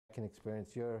can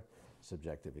experience your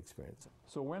subjective experience.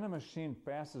 So when a machine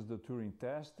passes the Turing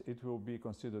test, it will be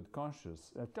considered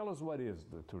conscious. Tell us, what is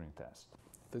the Turing test?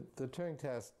 The Turing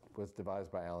test was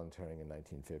devised by Alan Turing in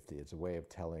 1950. It's a way of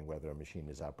telling whether a machine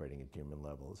is operating at human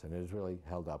levels, and it has really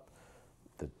held up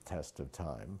the test of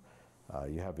time.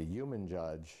 You have a human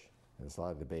judge, and there's a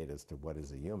lot of debate as to what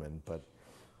is a human, but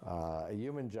a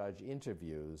human judge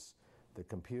interviews the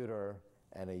computer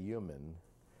and a human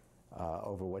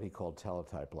over what he called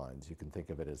teletype lines. You can think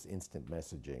of it as instant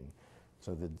messaging.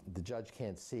 So the judge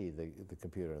can't see the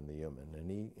computer and the human,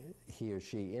 and he or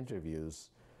she interviews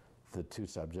the two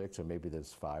subjects, or maybe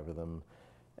there's 5 of them,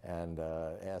 and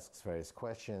asks various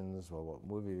questions. Well, what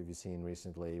movie have you seen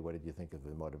recently? What did you think of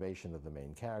the motivation of the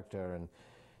main character? And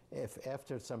if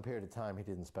after some period of time, he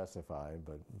didn't specify,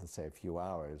 but let's say a few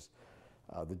hours,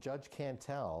 the judge can't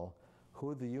tell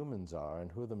who the humans are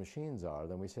and who the machines are,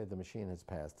 then we say the machine has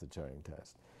passed the Turing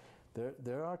test.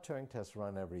 There are Turing tests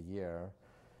run every year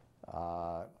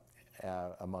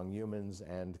among humans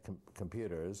and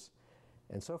computers,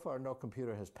 and so far no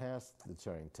computer has passed the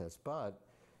Turing test, but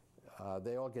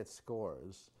they all get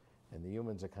scores, and the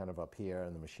humans are kind of up here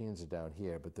and the machines are down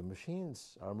here, but the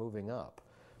machines are moving up.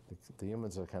 The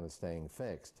humans are kind of staying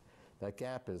fixed. That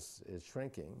gap is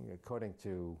shrinking. According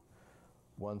to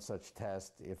one such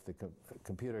test, if the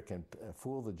computer can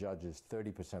fool the judges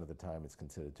 30% of the time, it's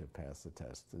considered to have passed the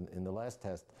test. In the last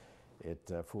test,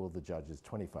 it fooled the judges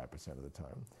 25% of the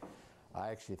time. I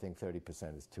actually think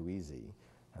 30% is too easy.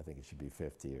 I think it should be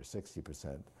 50 or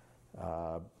 60%.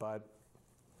 But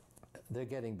they're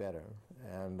getting better.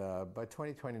 And by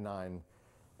 2029,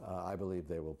 I believe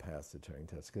they will pass the Turing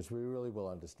test, because we really will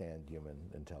understand human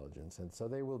intelligence. And so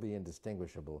they will be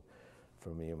indistinguishable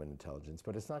from human intelligence.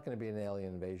 But it's not going to be an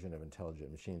alien invasion of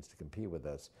intelligent machines to compete with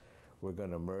us. We're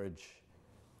going to merge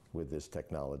with this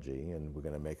technology, and we're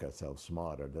going to make ourselves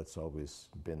smarter. That's always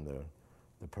been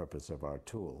the purpose of our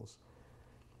tools.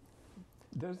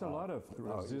 There's a lot of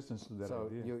resistance to that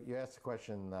idea. So you asked the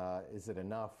question, is it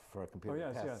enough for a computer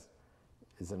to pass? Yes.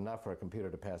 Is it enough for a computer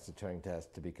to pass the Turing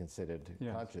test to be considered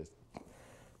conscious?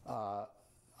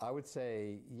 I would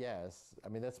say yes. I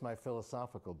mean, that's my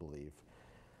philosophical belief.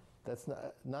 That's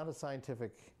not a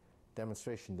scientific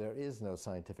demonstration. There is no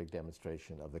scientific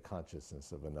demonstration of the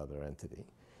consciousness of another entity.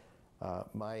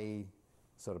 My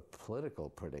sort of political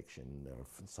prediction or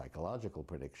psychological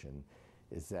prediction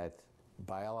is that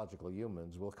biological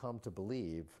humans will come to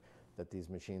believe that these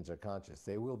machines are conscious.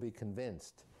 They will be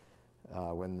convinced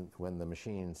when the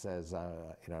machine says,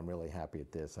 I'm really happy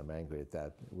at this, I'm angry at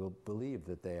that, we'll believe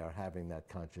that they are having that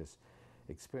conscious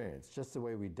experience, just the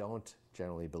way we don't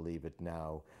generally believe it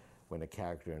now when a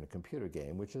character in a computer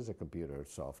game, which is a computer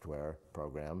software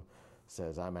program,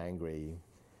 says, I'm angry.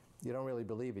 You don't really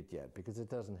believe it yet, because it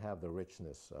doesn't have the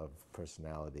richness of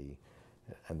personality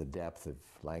and the depth of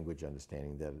language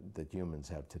understanding that humans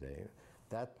have today.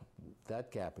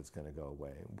 That gap is going to go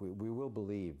away. We will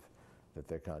believe that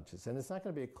they're conscious. And it's not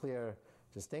going to be a clear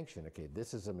distinction. Okay,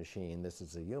 this is a machine, this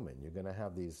is a human. You're going to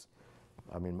have these,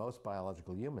 I mean, most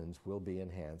biological humans will be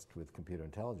enhanced with computer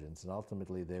intelligence, and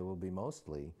ultimately they will be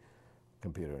mostly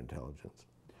computer intelligence.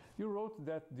 You wrote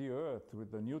that the Earth,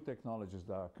 with the new technologies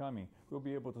that are coming, will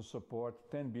be able to support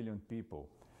 10 billion people.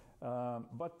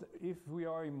 But if we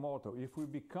are immortal, if we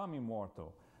become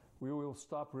immortal, we will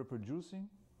stop reproducing?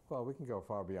 Well, we can go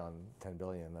far beyond 10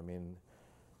 billion. I mean,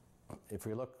 if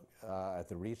we look at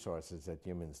the resources that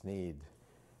humans need,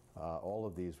 all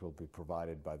of these will be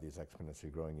provided by these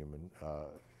exponentially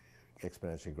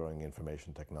growing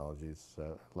information technologies.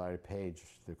 Larry Page,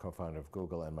 the co-founder of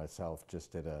Google, and myself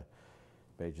just did a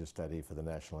major study for the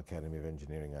National Academy of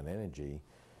Engineering on energy,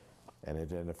 and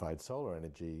identified solar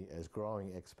energy as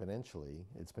growing exponentially.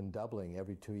 It's been doubling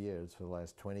every 2 years for the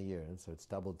last 20 years, so it's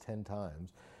doubled 10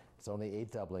 times. It's only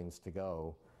 8 doublings to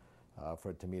go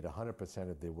for it to meet 100%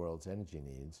 of the world's energy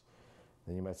needs.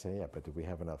 Then you might say, yeah, but do we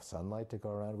have enough sunlight to go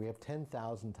around? We have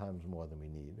 10,000 times more than we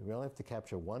need. We only have to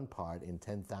capture 1 part in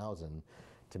 10,000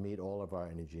 to meet all of our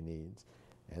energy needs.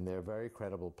 And there are very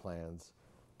credible plans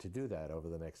to do that over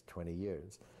the next 20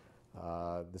 years.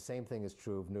 The same thing is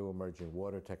true of new emerging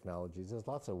water technologies. There's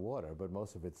lots of water, but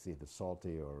most of it's either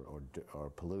salty or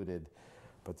polluted.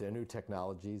 But there are new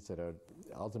technologies that are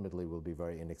ultimately will be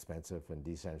very inexpensive and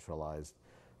decentralized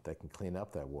that can clean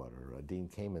up that water. Dean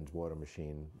Kamen's water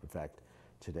machine, in fact,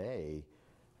 today,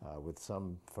 with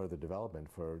some further development,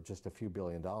 for just a few $1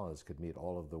 billion, could meet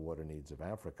all of the water needs of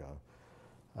Africa.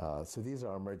 So these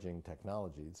are emerging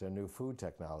technologies. There are new food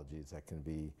technologies that can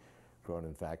be grown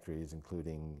in factories,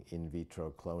 including in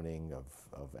vitro cloning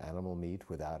of animal meat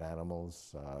without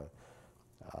animals,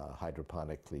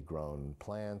 hydroponically grown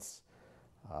plants,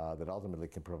 that ultimately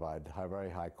can provide very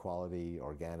high quality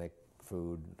organic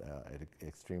food at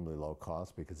extremely low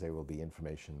cost, because they will be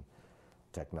information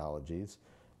technologies.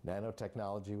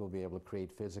 Nanotechnology will be able to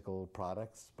create physical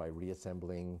products by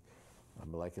reassembling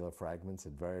molecular fragments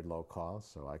at very low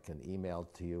cost. So I can email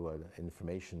to you an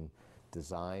information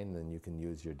design, and you can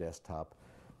use your desktop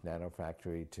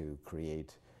nanofactory to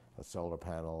create a solar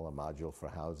panel, a module for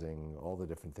housing, all the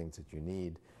different things that you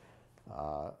need.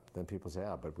 Then people say,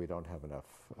 but we don't have enough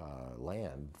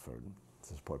land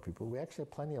to support people. We actually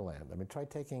have plenty of land. I mean, try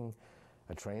taking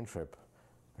a train trip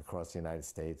across the United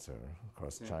States or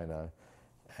across China.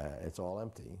 It's all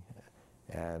empty.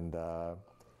 And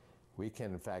we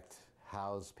can, in fact,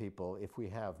 house people. If we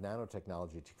have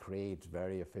nanotechnology to create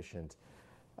very efficient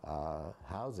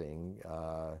housing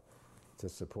to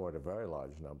support a very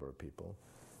large number of people.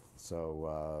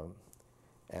 So,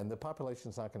 and the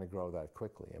population's not going to grow that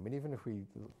quickly. I mean, even if we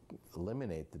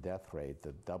eliminate the death rate,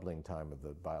 the doubling time of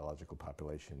the biological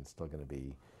population is still going to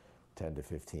be 10 to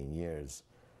 15 years.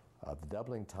 The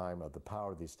doubling time of the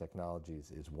power of these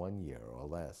technologies is 1 year or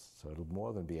less, so it'll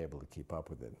more than be able to keep up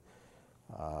with it.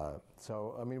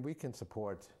 So, I mean, we can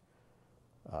support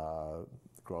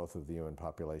growth of the human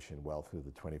population well through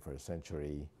the 21st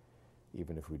century,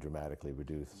 even if we dramatically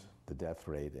reduce the death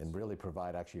rate, and really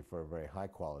provide actually for a very high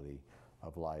quality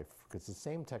of life, because the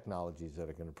same technologies that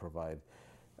are going to provide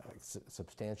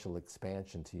substantial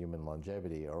expansion to human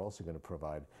longevity are also going to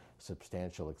provide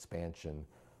substantial expansion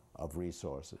of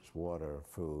resources, water,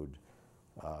 food,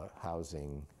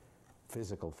 housing,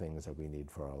 physical things that we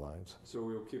need for our lives. So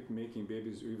we'll keep making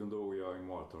babies even though we are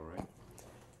immortal, right?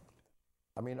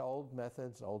 I mean, old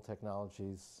methods, old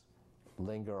technologies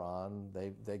linger on.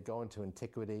 They go into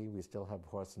antiquity. We still have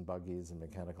horse and buggies and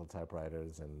mechanical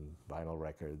typewriters and vinyl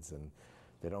records, and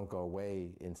they don't go away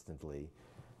instantly.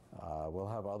 We'll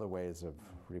have other ways of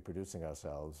reproducing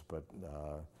ourselves, but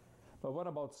what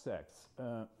about sex?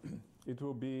 It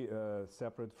will be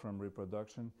separate from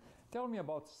reproduction. Tell me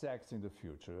about sex in the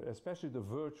future, especially the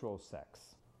virtual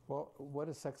sex. Well, what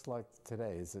is sex like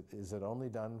today? Is it only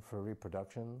done for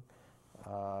reproduction?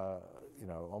 You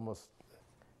know, almost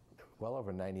well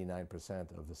over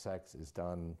 99% of the sex is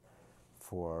done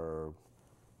for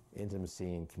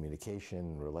intimacy and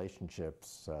communication,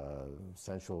 relationships,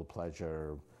 sensual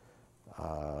pleasure,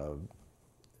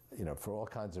 you know, for all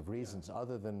kinds of reasons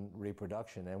other than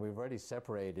reproduction. And we've already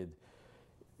separated,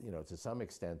 you know, to some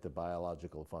extent, the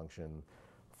biological function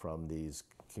from these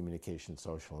communication,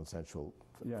 social, and sensual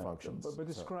functions. But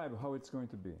describe how it's going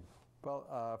to be.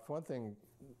 Well, for one thing,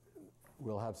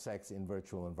 we'll have sex in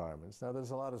virtual environments. Now, there's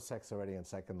a lot of sex already in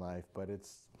Second Life, but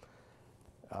it's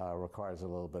requires a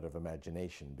little bit of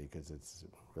imagination, because it's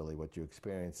really what you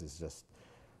experience is just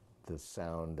the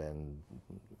sound and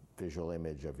visual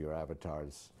image of your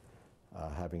avatars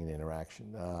having an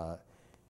interaction.